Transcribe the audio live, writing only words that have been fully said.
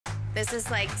This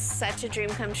is like such a dream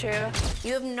come true.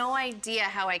 You have no idea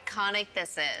how iconic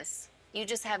this is. You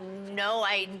just have no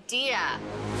idea.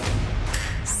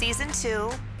 Season 2,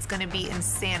 it's gonna be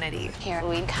insanity. Here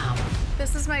we come.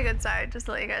 This is my good side, just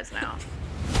to let you guys know.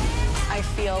 I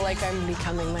feel like I'm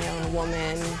becoming my own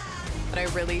woman, but I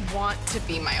really want to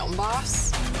be my own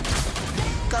boss.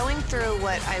 Going through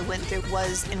what I went through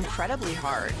was incredibly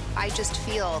hard. I just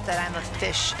feel that I'm a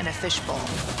fish in a fishbowl.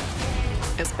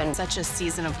 It's been such a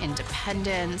season of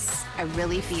independence. I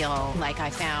really feel like I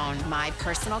found my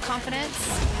personal confidence.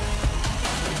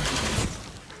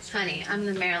 Honey, I'm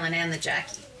the Marilyn and the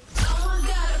Jackie.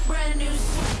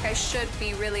 I should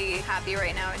be really happy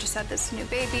right now. I just had this new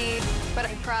baby, but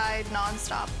I cried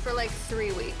nonstop for like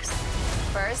 3 weeks.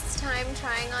 First time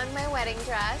trying on my wedding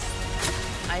dress.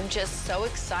 I'm just so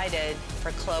excited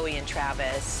for Chloe and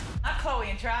Travis. Not Chloe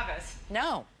and Travis.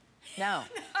 No.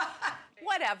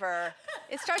 Whatever.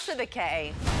 It starts with a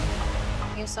K.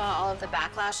 You saw all of the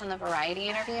backlash on the Variety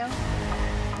interview?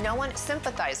 No one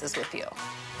sympathizes with you.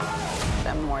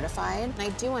 I'm mortified. I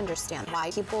do understand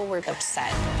why people were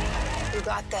upset. You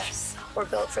got this. We're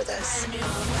built for this.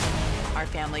 Our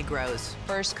family grows.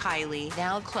 First Kylie,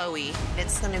 now Chloe.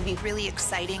 It's gonna be really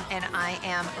exciting, and I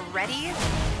am ready.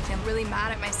 I'm really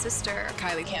mad at my sister.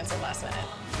 Kylie canceled last minute.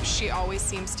 She always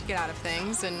seems to get out of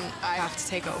things, and I have to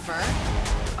take over.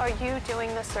 Are you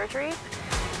doing the surgery?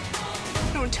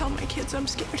 Don't tell my kids I'm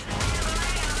scared.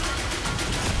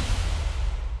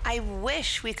 I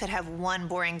wish we could have one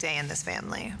boring day in this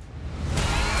family.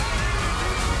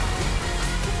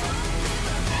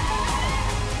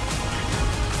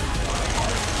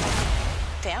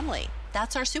 Family.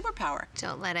 That's our superpower.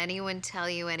 Don't let anyone tell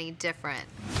you any different.